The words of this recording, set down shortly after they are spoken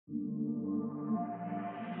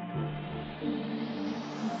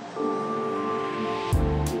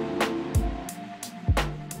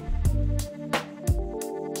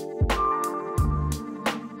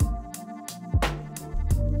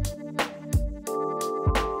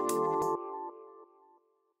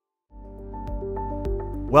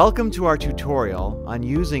Welcome to our tutorial on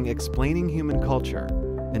using Explaining Human Culture,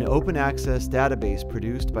 an open access database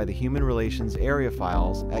produced by the Human Relations Area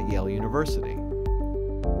Files at Yale University.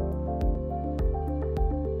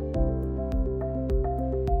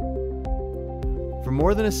 For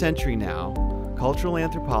more than a century now, cultural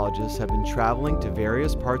anthropologists have been traveling to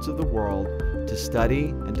various parts of the world to study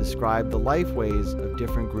and describe the lifeways of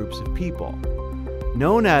different groups of people.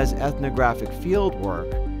 Known as ethnographic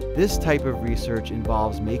fieldwork, this type of research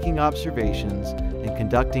involves making observations and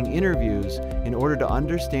conducting interviews in order to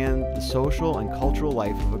understand the social and cultural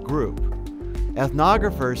life of a group.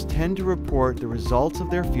 Ethnographers tend to report the results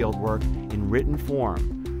of their fieldwork in written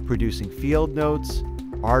form, producing field notes,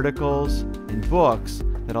 articles, and books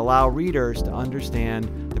that allow readers to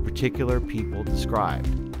understand the particular people described.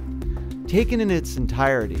 Taken in its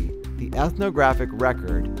entirety, the ethnographic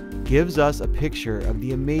record gives us a picture of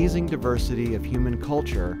the amazing diversity of human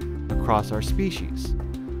culture across our species.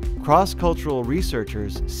 Cross-cultural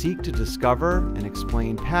researchers seek to discover and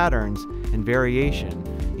explain patterns and variation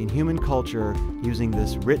in human culture using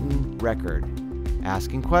this written record,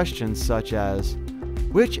 asking questions such as,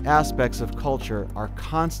 which aspects of culture are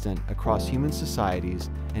constant across human societies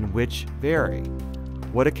and which vary?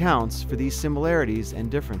 What accounts for these similarities and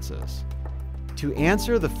differences? To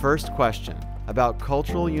answer the first question about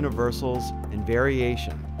cultural universals and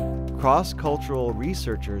variation, cross-cultural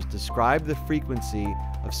researchers describe the frequency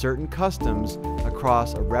of certain customs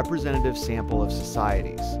across a representative sample of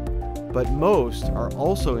societies. But most are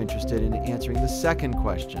also interested in answering the second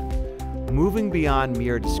question, moving beyond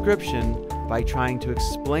mere description by trying to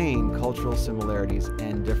explain cultural similarities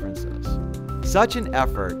and differences. Such an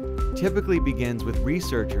effort typically begins with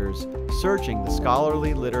researchers searching the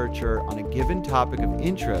scholarly literature on a given topic of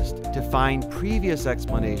interest to find previous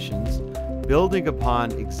explanations, building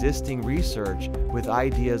upon existing research with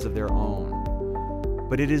ideas of their own.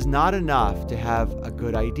 But it is not enough to have a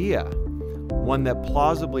good idea, one that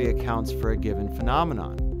plausibly accounts for a given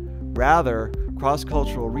phenomenon. Rather,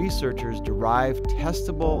 cross-cultural researchers derive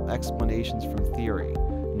testable explanations from theory,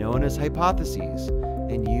 known as hypotheses,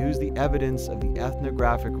 and use the evidence of the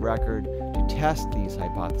ethnographic record to test these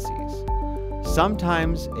hypotheses.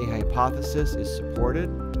 Sometimes a hypothesis is supported,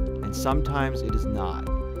 and sometimes it is not.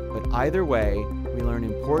 But either way, we learn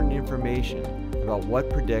important information about what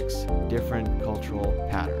predicts different cultural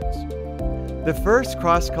patterns. The first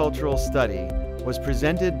cross-cultural study was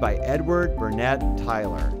presented by Edward Burnett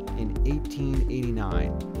Tyler in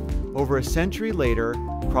 1889. Over a century later,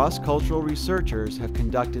 cross-cultural researchers have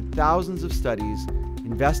conducted thousands of studies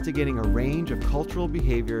investigating a range of cultural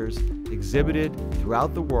behaviors exhibited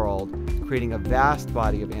throughout the world, creating a vast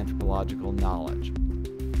body of anthropological knowledge.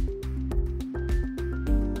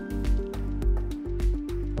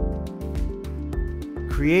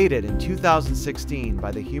 Created in 2016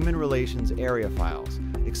 by the Human Relations Area Files,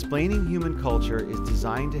 Explaining Human Culture is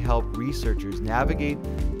designed to help researchers navigate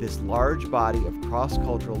this large body of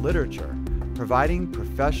cross-cultural literature, providing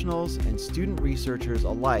professionals and student researchers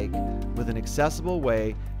alike with an accessible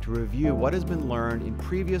way to review what has been learned in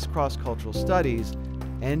previous cross-cultural studies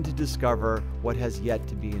and to discover what has yet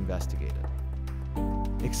to be investigated.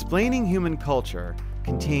 Explaining Human Culture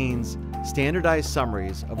contains standardized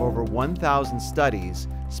summaries of over 1,000 studies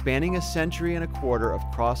spanning a century and a quarter of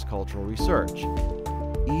cross-cultural research.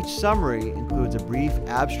 Each summary includes a brief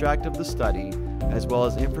abstract of the study, as well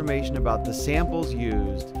as information about the samples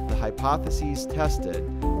used, the hypotheses tested,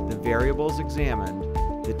 the variables examined,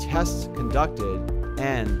 the tests conducted,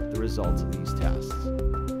 and the results of these tests.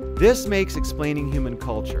 This makes Explaining Human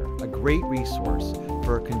Culture a great resource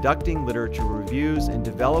for conducting literature reviews and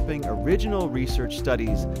developing original research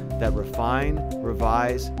studies that refine,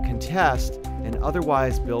 revise, contest, and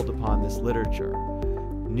otherwise build upon this literature.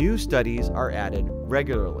 New studies are added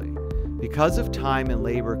regularly. Because of time and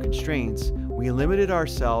labor constraints, we limited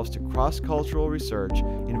ourselves to cross-cultural research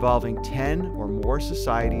involving 10 or more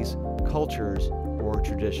societies, cultures, or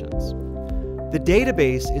traditions. The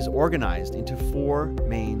database is organized into 4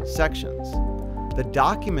 main sections. The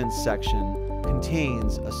Documents section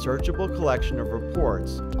contains a searchable collection of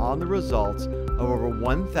reports on the results of over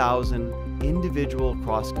 1,000 individual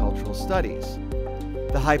cross-cultural studies.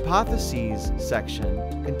 The Hypotheses section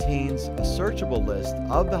contains a searchable list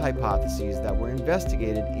of the hypotheses that were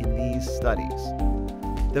investigated in these studies.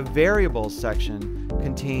 The Variables section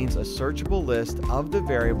contains a searchable list of the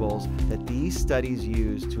variables that these studies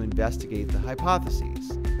use to investigate the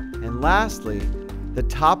hypotheses. And lastly, the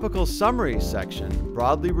Topical Summaries section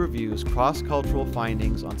broadly reviews cross-cultural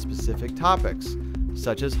findings on specific topics,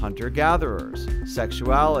 such as hunter-gatherers,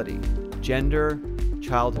 sexuality, gender,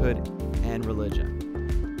 childhood, and religion.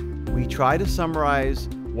 We try to summarize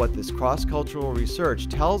what this cross-cultural research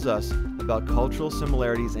tells us about cultural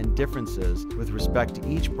similarities and differences with respect to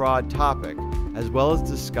each broad topic, as well as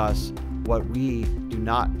discuss what we do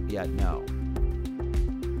not yet know.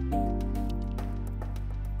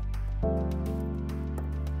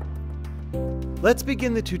 Let's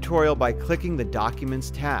begin the tutorial by clicking the Documents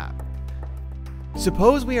tab.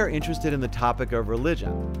 Suppose we are interested in the topic of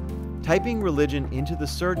religion. Typing religion into the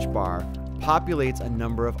search bar populates a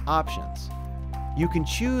number of options. You can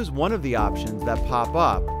choose one of the options that pop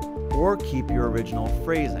up or keep your original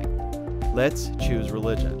phrasing. Let's choose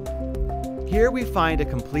religion. Here we find a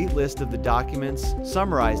complete list of the documents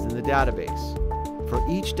summarized in the database. For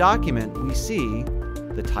each document, we see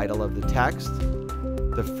the title of the text,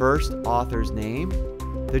 the first author's name,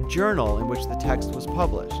 the journal in which the text was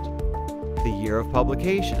published, the year of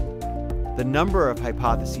publication, the number of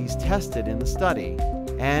hypotheses tested in the study,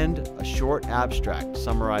 and a short abstract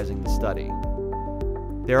summarizing the study.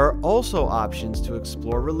 There are also options to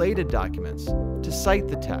explore related documents, to cite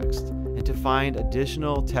the text, and to find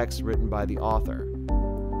additional text written by the author.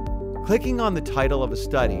 Clicking on the title of a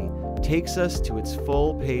study takes us to its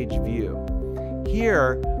full-page view.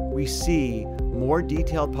 Here, we see more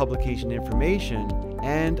detailed publication information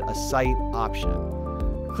and a cite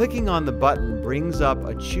option. Clicking on the button brings up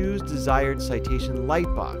a Choose Desired Citation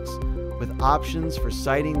lightbox with options for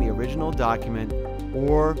citing the original document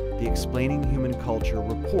or the Explaining Human Culture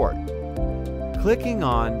report. Clicking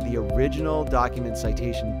on the Original Document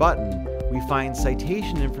Citation button, we find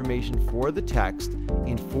citation information for the text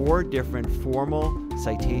in 4 different formal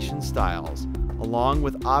citation styles, along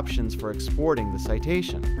with options for exporting the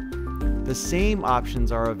citation. The same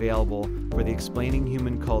options are available for the Explaining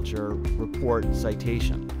Human Culture report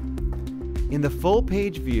citation. In the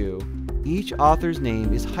full-page view, each author's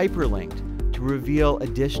name is hyperlinked to reveal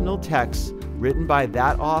additional texts written by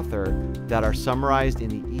that author that are summarized in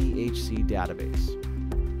the EHC database.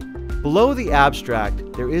 Below the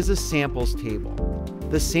abstract, there is a samples table.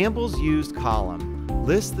 The Samples Used column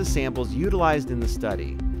lists the samples utilized in the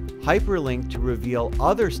study, hyperlinked to reveal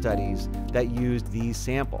other studies that used these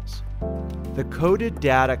samples. The Coded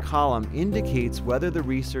Data column indicates whether the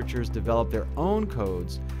researchers developed their own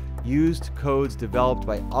codes, used codes developed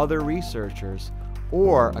by other researchers,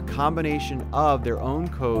 or a combination of their own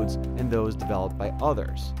codes and those developed by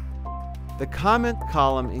others. The Comment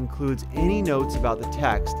column includes any notes about the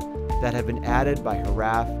text that have been added by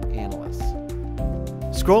HRAF analysts.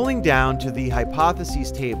 Scrolling down to the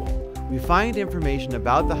Hypotheses table, we find information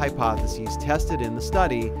about the hypotheses tested in the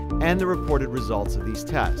study and the reported results of these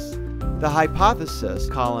tests. The Hypothesis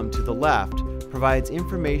column to the left provides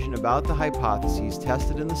information about the hypotheses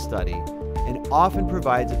tested in the study and often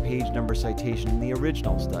provides a page number citation in the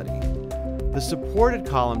original study. The Supported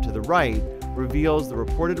column to the right reveals the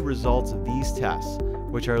reported results of these tests,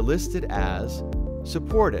 which are listed as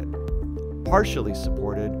supported, partially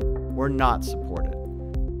supported, or not supported.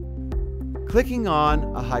 Clicking on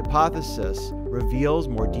a hypothesis reveals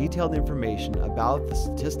more detailed information about the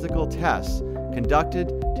statistical tests conducted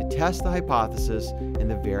to test the hypothesis and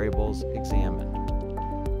the variables examined.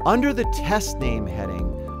 Under the Test Name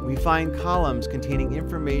heading, we find columns containing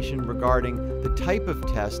information regarding the type of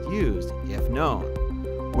test used, if known,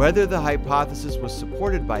 whether the hypothesis was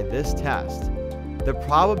supported by this test, the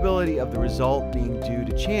probability of the result being due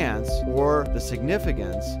to chance or the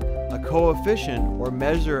significance, a coefficient or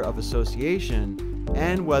measure of association,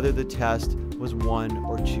 and whether the test was 1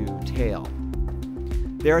 or 2 tailed.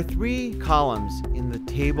 There are 3 columns in the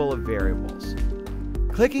table of variables.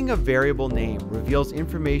 Clicking a variable name reveals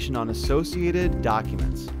information on associated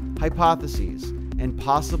documents, hypotheses, and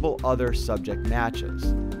possible other subject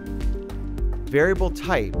matches. Variable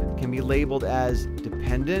type can be labeled as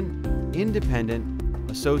dependent, independent,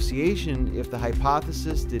 association if the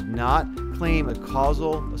hypothesis did not claim a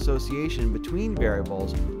causal association between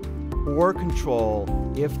variables, or control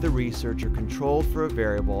if the researcher controlled for a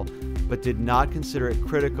variable but did not consider it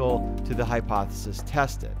critical to the hypothesis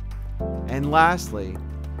tested. And lastly,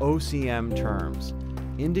 OCM terms,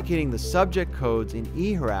 indicating the subject codes in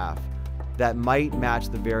eHRAF that might match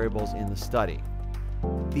the variables in the study.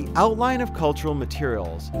 The Outline of Cultural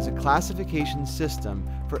Materials is a classification system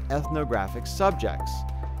for ethnographic subjects.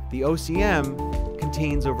 The OCM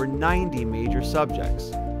contains over 90 major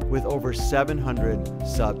subjects, with over 700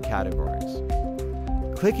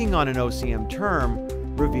 subcategories. Clicking on an OCM term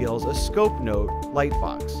reveals a scope note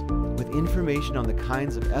lightbox with information on the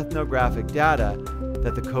kinds of ethnographic data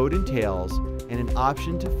that the code entails and an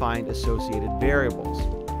option to find associated variables.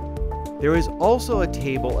 There is also a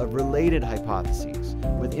table of related hypotheses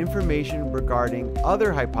with information regarding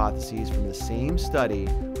other hypotheses from the same study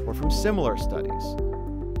or from similar studies.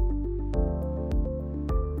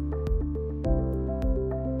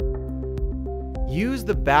 Use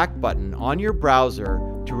the back button on your browser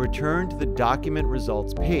to return to the document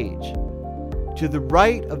results page. To the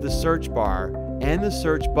right of the search bar and the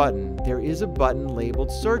search button, there is a button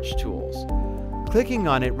labeled Search Tools. Clicking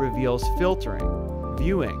on it reveals filtering,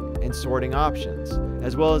 viewing, and sorting options,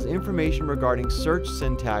 as well as information regarding search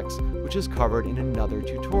syntax, which is covered in another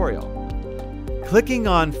tutorial. Clicking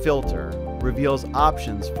on Filter reveals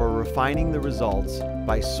options for refining the results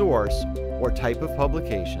by source or type of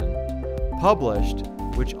publication, published,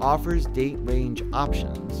 which offers date range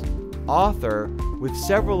options, author, with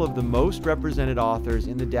several of the most represented authors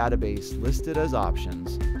in the database listed as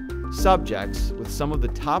options, subjects, with some of the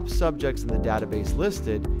top subjects in the database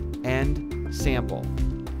listed, and sample,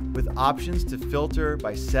 with options to filter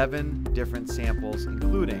by 7 different samples,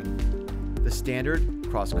 including the standard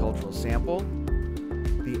cross-cultural sample,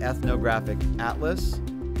 the ethnographic atlas,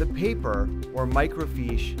 the paper or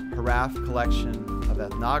microfiche Haraf collection of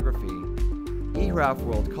ethnography, eHaraf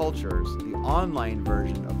World Cultures, the online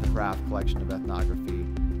version of the Haraf collection of ethnography,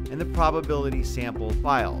 and the probability sample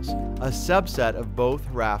files, a subset of both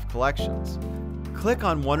Haraf collections. Click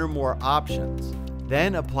on one or more options,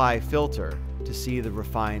 then apply filter to see the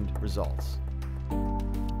refined results.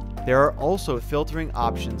 There are also filtering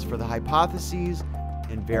options for the hypotheses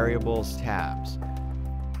and variables tabs.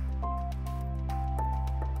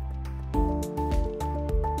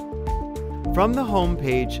 From the home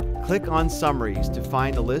page, click on Summaries to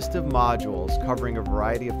find a list of modules covering a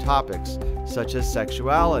variety of topics, such as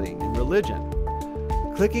sexuality and religion.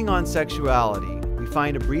 Clicking on Sexuality, we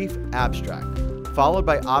find a brief abstract, followed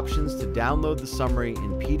by options to download the summary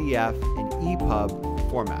in PDF and EPUB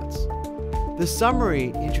formats. The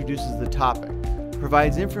summary introduces the topic,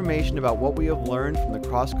 provides information about what we have learned from the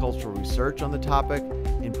cross-cultural research on the topic,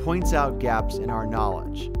 and points out gaps in our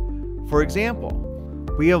knowledge. For example,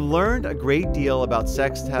 we have learned a great deal about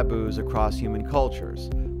sex taboos across human cultures,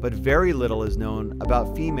 but very little is known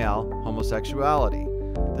about female homosexuality.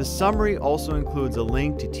 The summary also includes a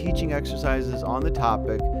link to teaching exercises on the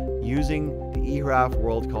topic using the eHaraf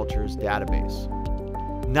World Cultures database.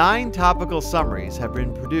 9 topical summaries have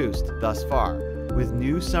been produced thus far, with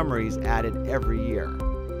new summaries added every year.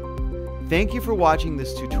 Thank you for watching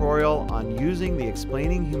this tutorial on using the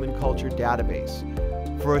Explaining Human Culture database.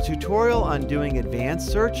 For a tutorial on doing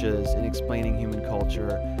advanced searches in Explaining Human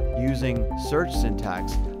Culture using search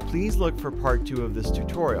syntax, please look for part 2 of this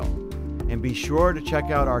tutorial. And be sure to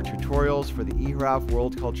check out our tutorials for the eHaraf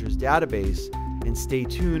World Cultures database and stay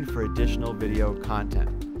tuned for additional video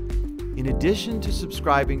content. In addition to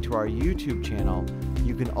subscribing to our YouTube channel,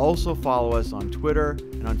 you can also follow us on Twitter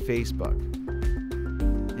and on Facebook.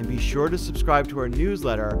 And be sure to subscribe to our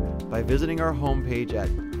newsletter by visiting our homepage at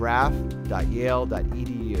graph.yale.edu.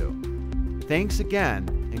 Thanks again,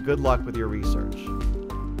 and good luck with your research.